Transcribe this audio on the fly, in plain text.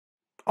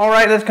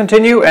Alright, let's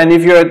continue, and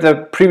if you're at the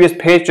previous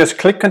page, just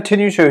click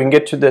continue so you can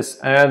get to this.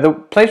 The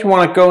place we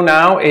want to go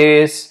now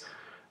is,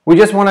 we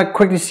just want to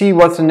quickly see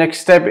what the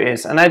next step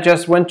is, and I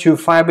just went to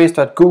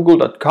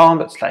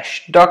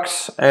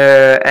firebase.google.com/docs,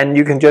 and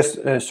you can just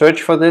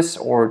search for this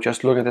or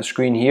just look at the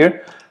screen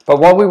here. But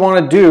what we want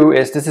to do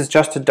is, this is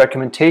just the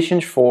documentation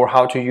for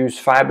how to use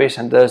Firebase,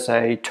 and there's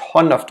a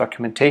ton of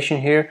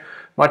documentation here.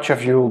 Much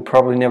of you will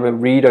probably never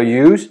read or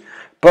use,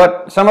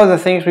 but some of the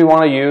things we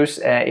want to use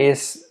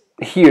is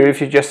here. If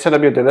you just set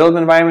up your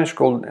development environment,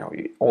 scroll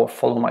or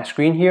follow my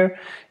screen here,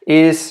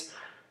 is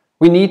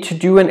we need to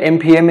do an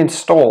npm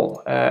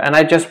install, and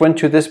I just went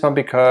to this one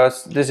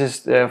because this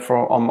is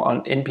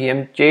on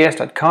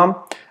npm.js.com,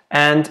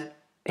 and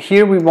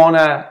here we want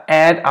to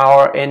add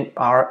our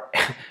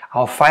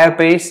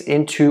Firebase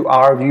into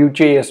our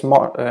VueJS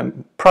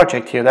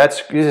project here.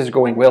 This is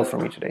going well for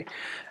me today.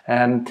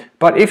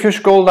 But if you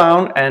scroll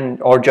down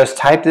or just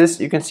type this,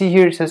 you can see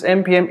here it says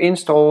npm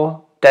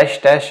install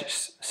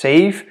 --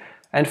 save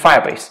and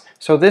Firebase.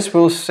 So this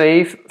will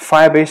save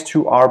Firebase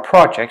to our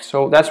project.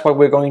 So that's what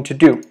we're going to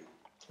do.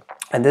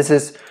 And this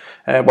is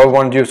what we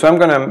want to do. So I'm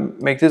going to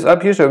make this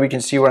up here so we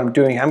can see what I'm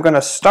doing. I'm going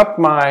to stop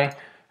my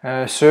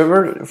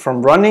server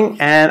from running,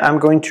 and I'm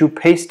going to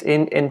paste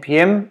in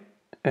npm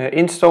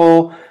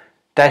install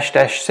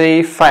 --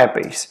 save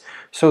Firebase.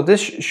 So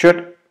this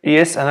should,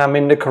 yes, and I'm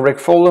in the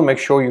correct folder, make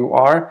sure you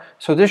are.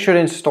 So this should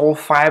install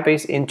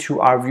Firebase into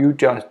our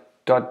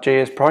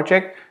Vue.js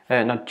project.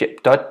 Not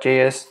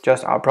 .js,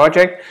 just our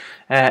project,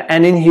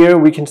 and in here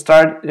we can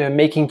start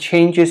making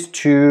changes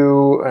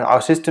to our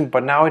system,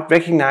 but now it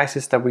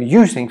recognizes that we're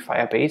using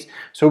Firebase,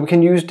 so we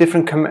can use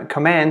different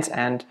commands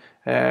and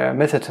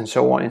methods and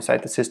so on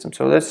inside the system.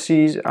 So let's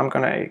see, I'm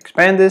gonna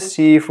expand this,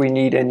 see if we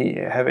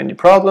have any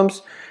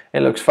problems.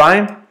 It looks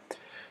fine.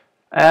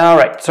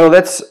 Alright, so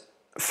let's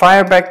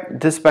fire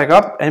this back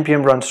up,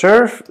 npm run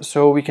serve,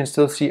 so we can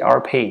still see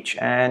our page,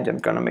 and I'm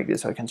gonna make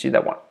this so I can see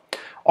that one.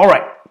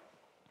 Alright.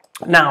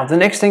 Now the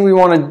next thing we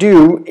want to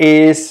do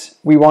is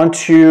we want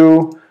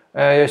to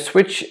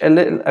switch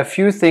a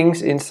few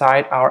things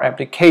inside our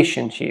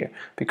application here,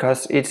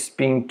 because it's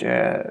being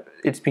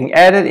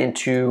added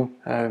into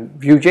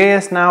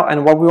VueJS now,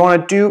 and what we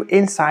want to do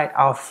inside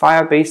our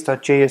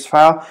firebase.js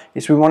file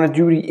is we want to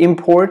do the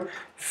import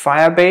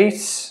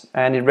Firebase,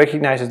 and it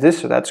recognizes this,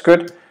 so that's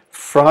good,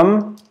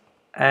 from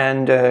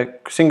and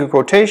single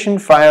quotation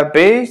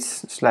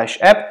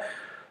Firebase/app.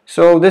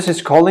 So this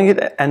is calling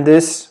it, and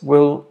this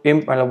will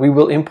we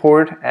will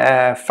import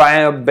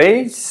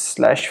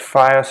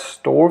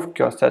Firebase/Firestore,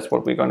 because that's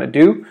what we're going to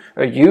do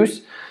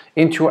use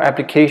into our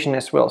application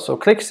as well. So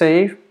click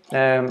save,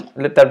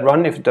 let that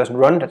run. If it doesn't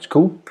run, that's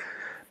cool.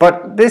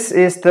 But this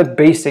is the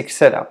basic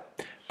setup.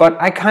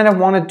 But I kind of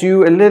want to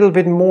do a little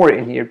bit more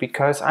in here,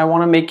 because I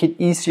want to make it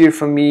easier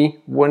for me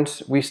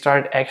once we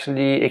start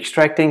actually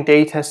extracting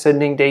data,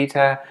 sending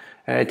data,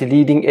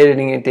 deleting,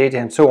 editing data,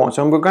 and so on.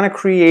 So we're going to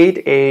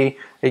create a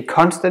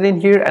constant in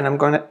here, and I'm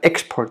going to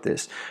export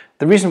this.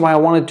 The reason why I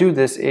want to do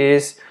this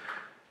is,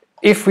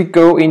 if we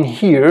go in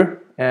here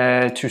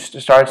to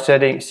start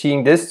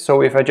seeing this,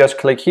 so if I just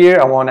click here,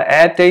 I want to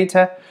add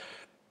data,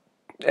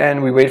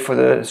 and we wait for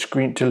the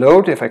screen to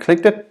load. If I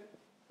clicked it,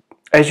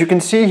 as you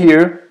can see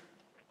here,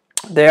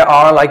 there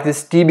are like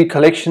this db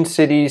collection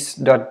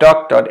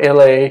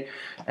cities.doc.la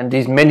and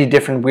these many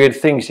different weird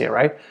things here,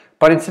 right?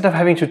 But instead of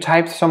having to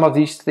type some of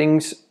these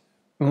things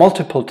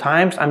multiple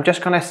times, I'm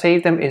just going to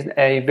save them in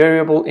a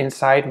variable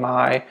inside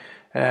my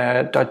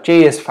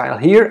 .js file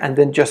here, and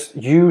then just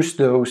use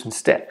those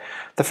instead.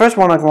 The first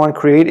one I want to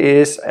create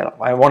is,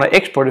 I want to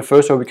export it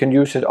first so we can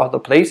use it other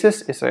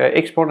places. It's an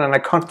export and a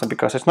constant,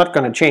 because it's not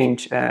going to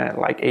change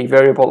like a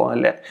variable or a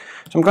let.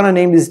 So I'm going to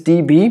name this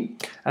db,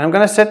 and I'm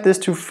going to set this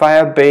to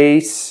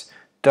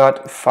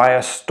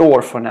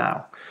firebase.firestore for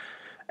now.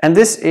 And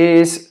this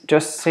is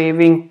just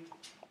saving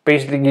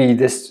basically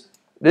this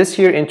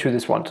here into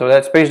this one. So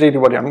that's basically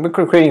what I'm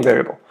creating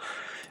variable,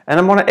 and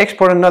I'm going to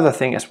export another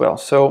thing as well.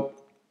 So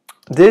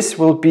this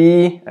will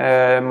be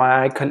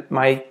my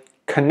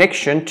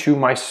connection to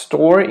my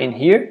store in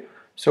here.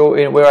 So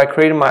where I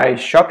created my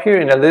shop here,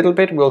 in a little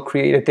bit we'll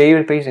create a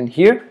database in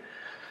here,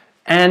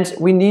 and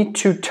we need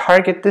to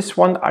target this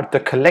one at the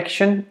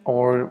collection,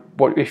 or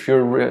what if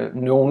you're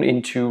known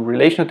into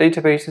relational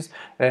databases,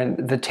 and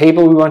the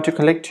table we want to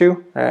collect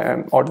to,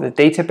 or the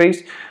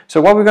database.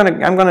 So what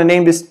I'm gonna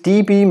name this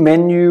db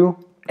menu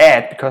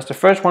add, because the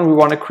first one we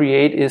want to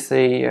create is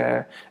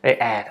a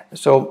add.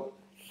 So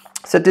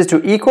set this to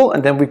equal,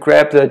 and then we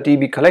grab the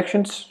db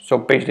collections, so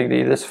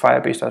basically this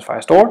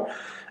firebase.firestore,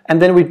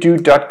 and then we do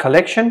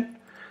 .collection.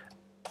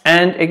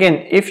 And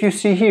again, if you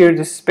see here,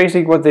 this is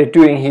basically what they're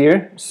doing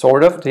here,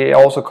 sort of. They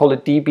also call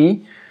it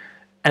db,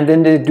 and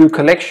then they do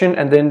collection,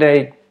 and then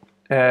they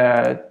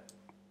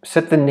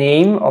set the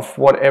name of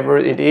whatever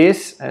it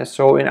is.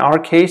 So in our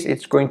case,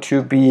 it's going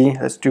to be,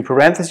 let's do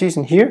parentheses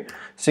in here,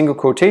 single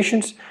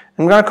quotations.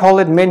 I'm going to call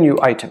it menu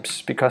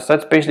items, because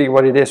that's basically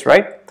what it is,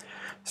 right?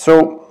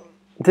 So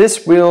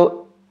this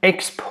will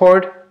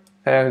export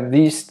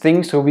these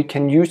things, so we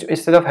can use,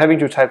 instead of having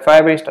to type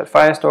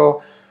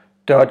firebase.firestore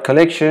dot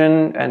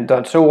collection and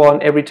dot so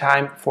on every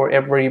time for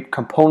every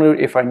component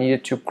if I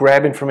needed to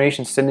grab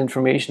information, send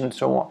information, and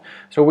so on.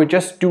 So we're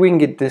just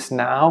doing this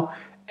now,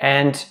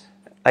 and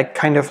like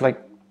kind of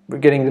like we're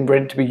getting them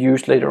ready to be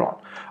used later on.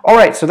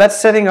 Alright, so that's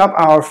setting up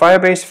our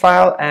Firebase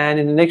file, and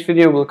in the next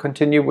video we'll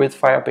continue with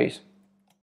Firebase.